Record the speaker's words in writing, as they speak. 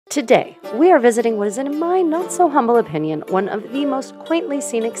Today, we are visiting what is, in my not-so-humble opinion, one of the most quaintly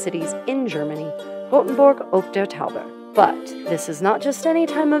scenic cities in Germany, Rothenburg ob der Tauber. But this is not just any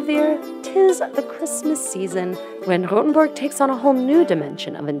time of the year, 'tis the Christmas season, when Rothenburg takes on a whole new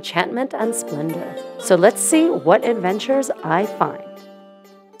dimension of enchantment and splendor. So let's see what adventures I find.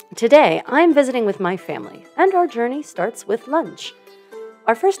 Today, I'm visiting with my family, and our journey starts with lunch.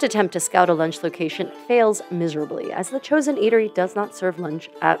 Our first attempt to scout a lunch location fails miserably, as the chosen eatery does not serve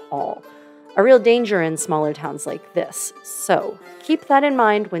lunch at all. A real danger in smaller towns like this. So, keep that in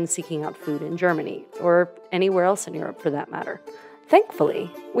mind when seeking out food in Germany, or anywhere else in Europe for that matter.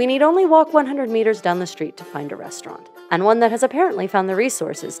 Thankfully, we need only walk 100 meters down the street to find a restaurant, and one that has apparently found the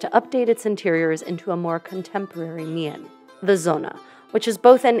resources to update its interiors into a more contemporary mien. The Zona, which is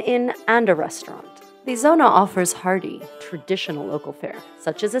both an inn and a restaurant. The Zona offers hearty, traditional local fare,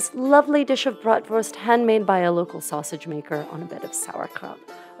 such as this lovely dish of bratwurst handmade by a local sausage maker on a bed of sauerkraut,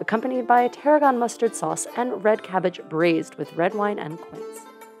 accompanied by a tarragon mustard sauce and red cabbage braised with red wine and quince.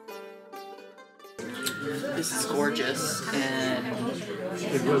 This is gorgeous, and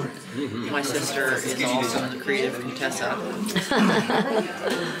my sister is also in the creative Contessa.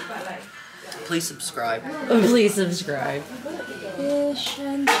 Please subscribe. Oh, please subscribe. Fish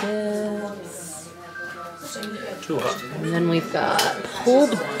and chips. And then we've got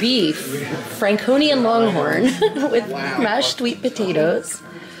pulled beef, Franconian Longhorn, with mashed sweet potatoes.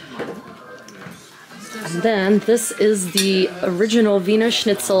 And then this is the original Wiener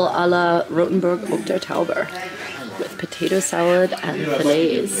Schnitzel a la Rothenburg ob der Tauber, with potato salad and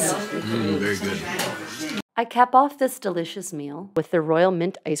fillets. Very good. I cap off this delicious meal with the royal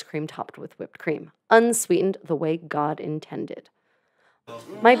mint ice cream topped with whipped cream, unsweetened the way God intended.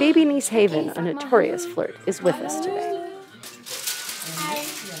 My baby niece Haven, a notorious flirt, is with us today.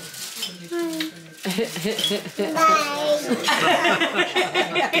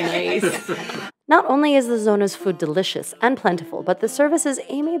 Nice. Not only is the Zona's food delicious and plentiful, but the service is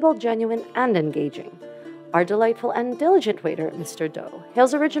amiable, genuine, and engaging. Our delightful and diligent waiter, Mr. Do,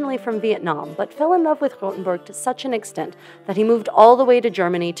 hails originally from Vietnam, but fell in love with Rothenburg to such an extent that he moved all the way to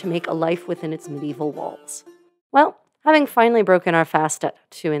Germany to make a life within its medieval walls. Well, having finally broken our fast at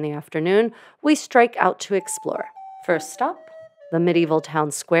 2 in the afternoon, we strike out to explore. First stop, the medieval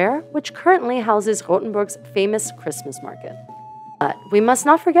town square, which currently houses Rothenburg's famous Christmas market. But we must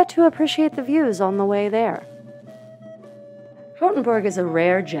not forget to appreciate the views on the way there. Rothenburg is a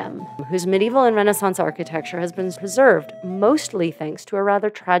rare gem, whose medieval and Renaissance architecture has been preserved mostly thanks to a rather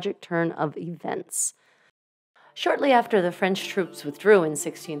tragic turn of events. Shortly after the French troops withdrew in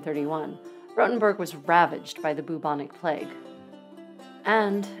 1631, Rothenburg was ravaged by the bubonic plague,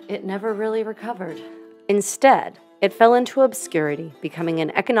 and it never really recovered. Instead, it fell into obscurity, becoming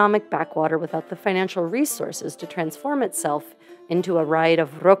an economic backwater without the financial resources to transform itself into a riot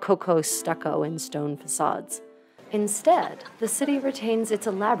of Rococo stucco and stone facades. Instead, the city retains its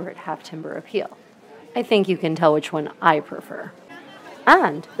elaborate half-timber appeal. I think you can tell which one I prefer.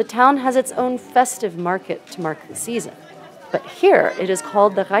 And the town has its own festive market to mark the season. But here it is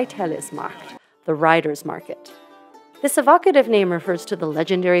called the Reiterlesmarkt, the Riders' Market. This evocative name refers to the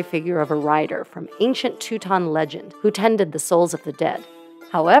legendary figure of a rider from ancient Teuton legend who tended the souls of the dead.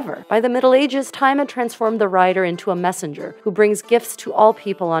 However, by the Middle Ages, time had transformed the rider into a messenger who brings gifts to all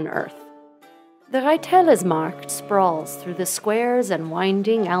people on earth. The Reiterlesmarkt sprawls through the squares and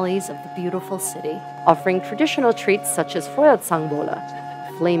winding alleys of the beautiful city, offering traditional treats such as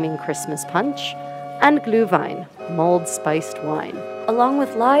Feuerzangenbowle, flaming Christmas punch, and Glühwein, mulled spiced wine, along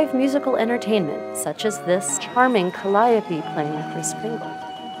with live musical entertainment such as this charming calliope playing Kris Kringle.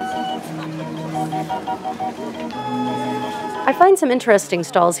 I find some interesting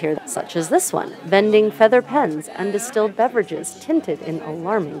stalls here, such as this one, vending feather pens and distilled beverages tinted in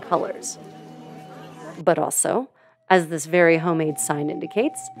alarming colors. But also, as this very homemade sign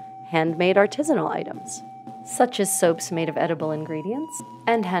indicates, handmade artisanal items, such as soaps made of edible ingredients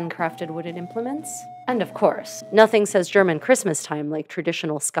and handcrafted wooden implements. And of course, nothing says German Christmas time like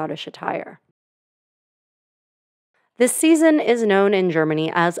traditional Scottish attire. This season is known in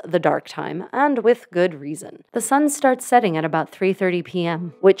Germany as the dark time, and with good reason. The sun starts setting at about 3:30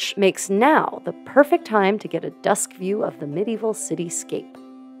 p.m., which makes now the perfect time to get a dusk view of the medieval cityscape.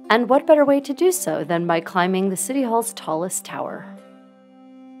 And what better way to do so than by climbing the City Hall's tallest tower?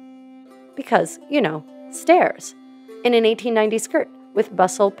 Because, you know, stairs, in an 1890 skirt, with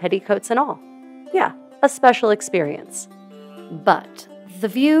bustle, petticoats, and all. Yeah, a special experience. But the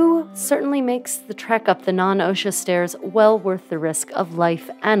view certainly makes the trek up the non-OSHA stairs well worth the risk of life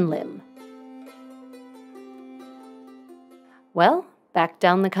and limb. Well, back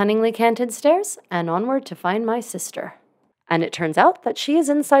down the cunningly canted stairs and onward to find my sister. And it turns out that she is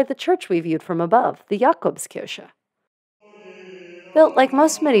inside the church we viewed from above, the Jakobskirche. Built like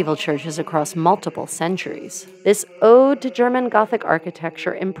most medieval churches across multiple centuries, this ode to German Gothic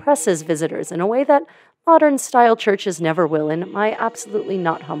architecture impresses visitors in a way that modern-style churches never will, in my absolutely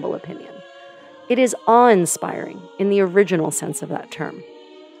not humble opinion. It is awe-inspiring in the original sense of that term.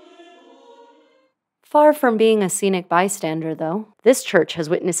 Far from being a scenic bystander, though, this church has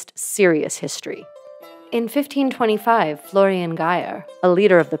witnessed serious history. In 1525, Florian Geyer, a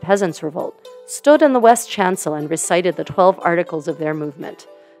leader of the Peasants' Revolt, stood in the west chancel and recited the 12 articles of their movement.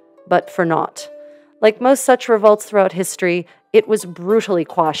 But for naught. Like most such revolts throughout history, it was brutally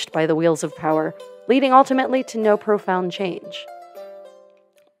quashed by the wheels of power, leading ultimately to no profound change.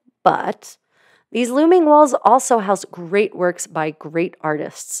 But these looming walls also house great works by great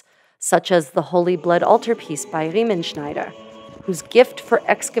artists, such as the Holy Blood altarpiece by Riemenschneider, whose gift for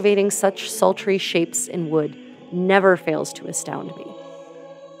excavating such sultry shapes in wood never fails to astound me.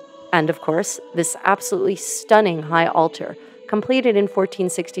 And of course, this absolutely stunning high altar, completed in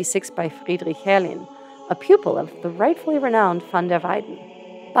 1466 by Friedrich Herrlin, a pupil of the rightfully renowned van der Weyden.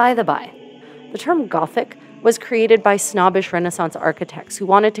 By the by, the term Gothic was created by snobbish Renaissance architects who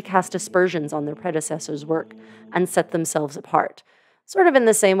wanted to cast aspersions on their predecessors' work and set themselves apart, sort of in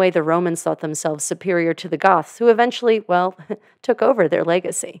the same way the Romans thought themselves superior to the Goths, who eventually, well, took over their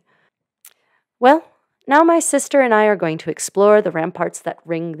legacy. Well, now my sister and I are going to explore the ramparts that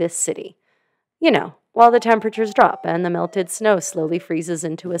ring this city. You know, while the temperatures drop and the melted snow slowly freezes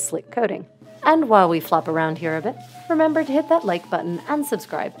into a slick coating. And while we flop around here a bit, remember to hit that like button and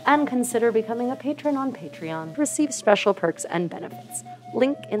subscribe, and consider becoming a patron on Patreon to receive special perks and benefits.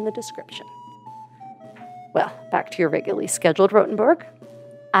 Link in the description. Well, back to your regularly scheduled Rothenburg.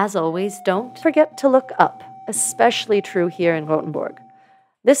 As always, don't forget to look up, especially true here in Rothenburg.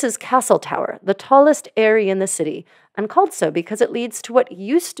 This is Castle Tower, the tallest area in the city, and called so because it leads to what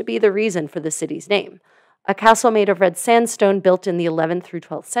used to be the reason for the city's name, a castle made of red sandstone built in the 11th through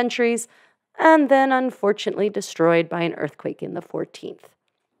 12th centuries, and then unfortunately destroyed by an earthquake in the 14th.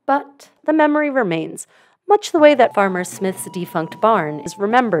 But the memory remains, much the way that Farmer Smith's defunct barn is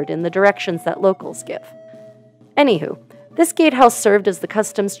remembered in the directions that locals give. Anywho, this gatehouse served as the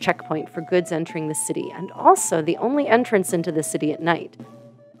customs checkpoint for goods entering the city, and also the only entrance into the city at night.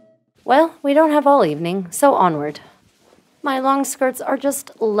 Well, we don't have all evening, so onward. My long skirts are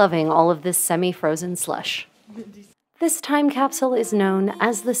just loving all of this semi-frozen slush. This time capsule is known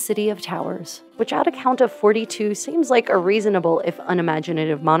as the City of Towers, which at a count of 42 seems like a reasonable if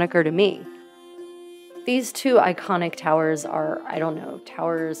unimaginative moniker to me. These two iconic towers are, I don't know,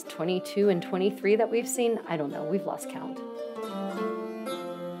 towers 22 and 23 that we've seen? I don't know, we've lost count.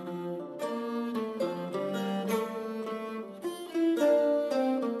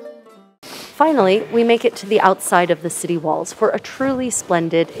 Finally, we make it to the outside of the city walls for a truly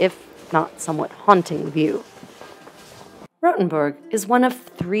splendid, if not somewhat haunting, view. Rothenburg is one of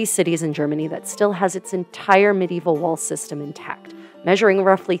 3 cities in Germany that still has its entire medieval wall system intact, measuring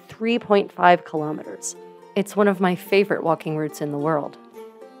roughly 3.5 kilometers. It's one of my favorite walking routes in the world.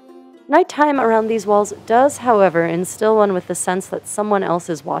 Nighttime around these walls does, however, instill one with the sense that someone else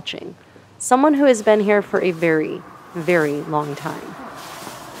is watching, someone who has been here for a very, very long time.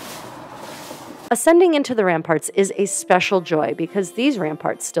 Ascending into the ramparts is a special joy because these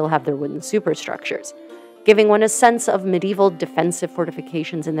ramparts still have their wooden superstructures, giving one a sense of medieval defensive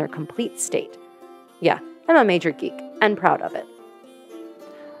fortifications in their complete state. Yeah, I'm a major geek, and proud of it.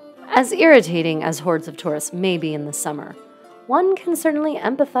 As irritating as hordes of tourists may be in the summer, one can certainly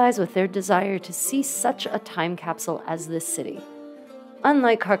empathize with their desire to see such a time capsule as this city.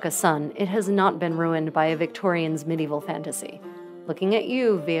 Unlike Carcassonne, it has not been ruined by a Victorian's medieval fantasy. Looking at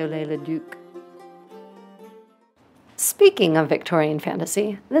you, Viollet-le-Duc. Speaking of Victorian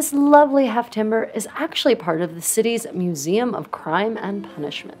fantasy, this lovely half-timber is actually part of the city's Museum of Crime and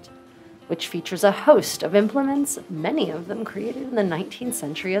Punishment, which features a host of implements, many of them created in the 19th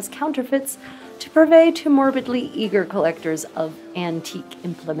century as counterfeits to purvey to morbidly eager collectors of antique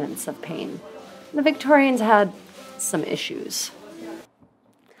implements of pain. The Victorians had some issues.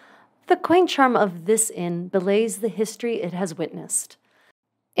 The quaint charm of this inn belays the history it has witnessed.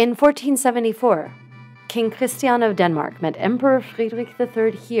 In 1474, King Christian of Denmark met Emperor Friedrich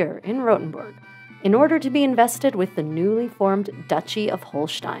III here in Rothenburg in order to be invested with the newly formed Duchy of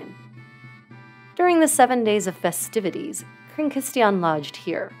Holstein. During the 7 days of festivities, King Christian lodged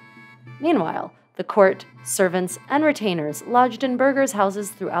here. Meanwhile, the court, servants, and retainers lodged in burghers' houses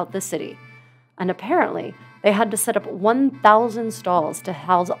throughout the city, and apparently they had to set up 1,000 stalls to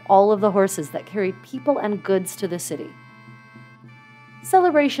house all of the horses that carried people and goods to the city.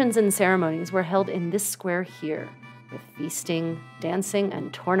 Celebrations and ceremonies were held in this square here, with feasting, dancing,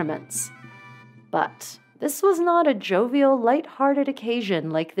 and tournaments. But this was not a jovial, light-hearted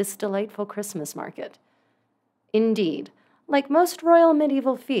occasion like this delightful Christmas market. Indeed, like most royal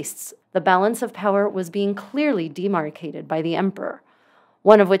medieval feasts, the balance of power was being clearly demarcated by the emperor,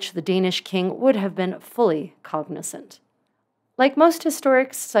 one of which the Danish king would have been fully cognizant. Like most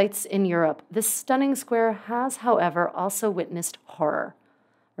historic sites in Europe, this stunning square has, however, also witnessed horror.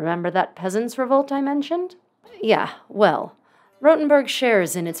 Remember that peasants' revolt I mentioned? Yeah, well, Rothenburg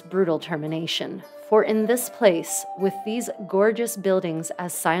shares in its brutal termination, for in this place, with these gorgeous buildings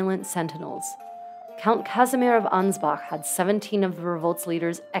as silent sentinels, Count Casimir of Ansbach had 17 of the revolt's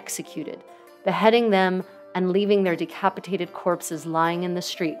leaders executed, beheading them and leaving their decapitated corpses lying in the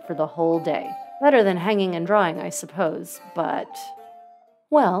street for the whole day. Better than hanging and drawing, I suppose, but...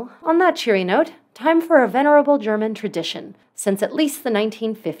 Well, on that cheery note, time for a venerable German tradition, since at least the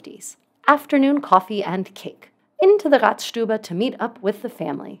 1950s. Afternoon coffee and cake. Into the Ratstube to meet up with the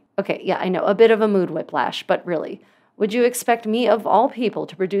family. Okay, yeah, I know, a bit of a mood whiplash, but really, would you expect me, of all people,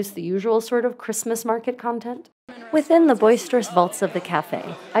 to produce the usual sort of Christmas market content? Within the boisterous vaults of the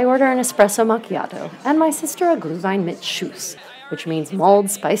cafe, I order an espresso macchiato, and my sister a Glühwein mit Schuss, which means mulled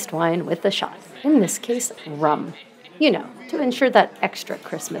spiced wine with a shot, in this case, rum. You know, to ensure that extra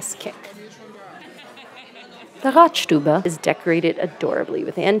Christmas kick. The Ratstube is decorated adorably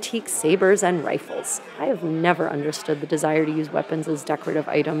with antique sabers and rifles. I have never understood the desire to use weapons as decorative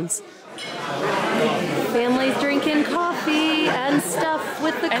items. Families drinking coffee and stuff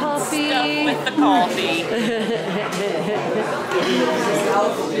with the coffee.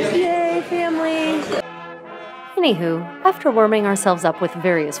 Yay, family! Anywho, after warming ourselves up with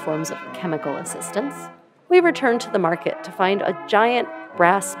various forms of chemical assistance, we returned to the market to find a giant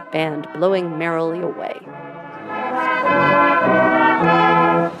brass band blowing merrily away.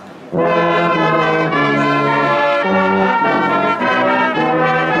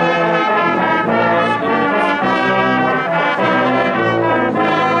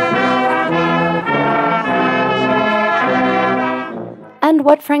 And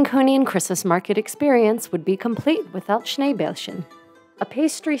what Franconian Christmas market experience would be complete without Schneebällchen? A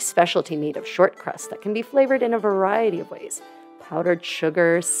pastry specialty made of short crust that can be flavored in a variety of ways. Powdered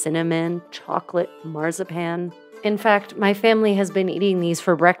sugar, cinnamon, chocolate, marzipan. In fact, my family has been eating these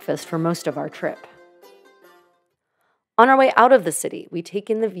for breakfast for most of our trip. On our way out of the city, we take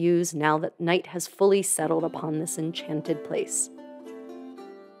in the views now that night has fully settled upon this enchanted place.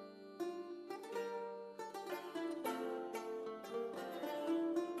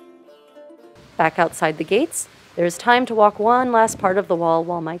 Back outside the gates, there is time to walk one last part of the wall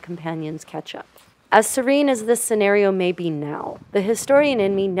while my companions catch up. As serene as this scenario may be now, the historian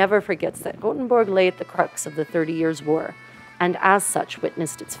in me never forgets that Rothenburg lay at the crux of the 30 Years' War, and as such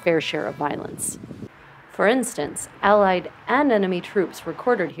witnessed its fair share of violence. For instance, Allied and enemy troops were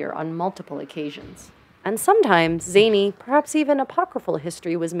quartered here on multiple occasions. And sometimes zany, perhaps even apocryphal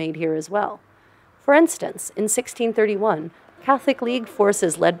history was made here as well. For instance, in 1631, Catholic League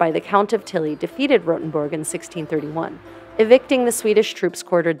forces led by the Count of Tilly defeated Rothenburg in 1631, evicting the Swedish troops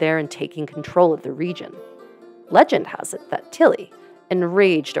quartered there and taking control of the region. Legend has it that Tilly,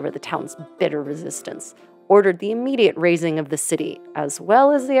 enraged over the town's bitter resistance, ordered the immediate razing of the city, as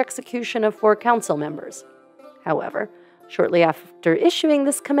well as the execution of 4 council members. However, shortly after issuing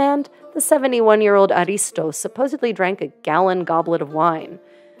this command, the 71-year-old Aristo supposedly drank a gallon goblet of wine,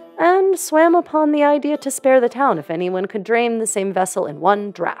 and swam upon the idea to spare the town if anyone could drain the same vessel in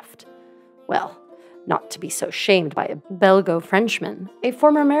one draught. Well, not to be so shamed by a Belgo-Frenchman, a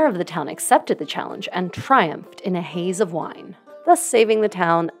former mayor of the town accepted the challenge and triumphed in a haze of wine, thus saving the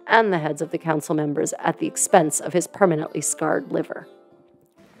town and the heads of the council members at the expense of his permanently scarred liver.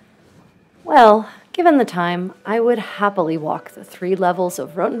 Well, given the time, I would happily walk the 3 levels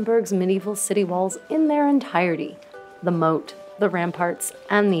of Rothenburg's medieval city walls in their entirety, the moat, the ramparts,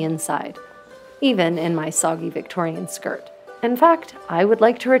 and the inside, even in my soggy Victorian skirt. In fact, I would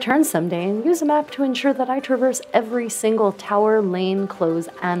like to return someday and use a map to ensure that I traverse every single tower, lane, close,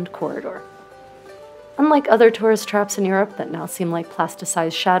 and corridor. Unlike other tourist traps in Europe that now seem like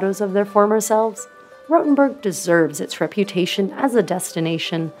plasticized shadows of their former selves, Rothenburg deserves its reputation as a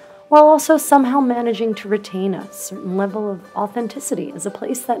destination, while also somehow managing to retain a certain level of authenticity as a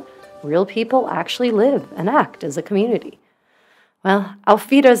place that real people actually live and act as a community. Well, auf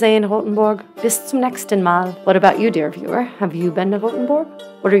Wiedersehen, Rothenburg. Bis zum nächsten Mal. What about you, dear viewer? Have you been to Rothenburg?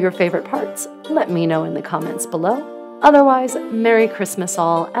 What are your favorite parts? Let me know in the comments below. Otherwise, Merry Christmas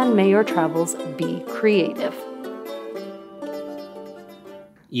all, and may your travels be creative.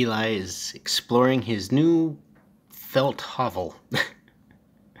 Eli is exploring his new felt hovel.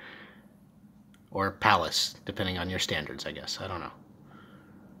 Or palace, depending on your standards, I guess. I don't know.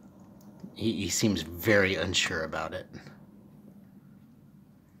 He seems very unsure about it.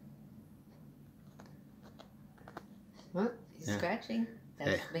 Well, he's scratching.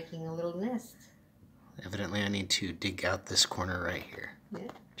 That's making a little nest. Evidently, I need to dig out this corner right here.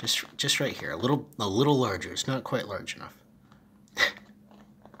 Yeah. Just right here. A little larger. It's not quite large enough.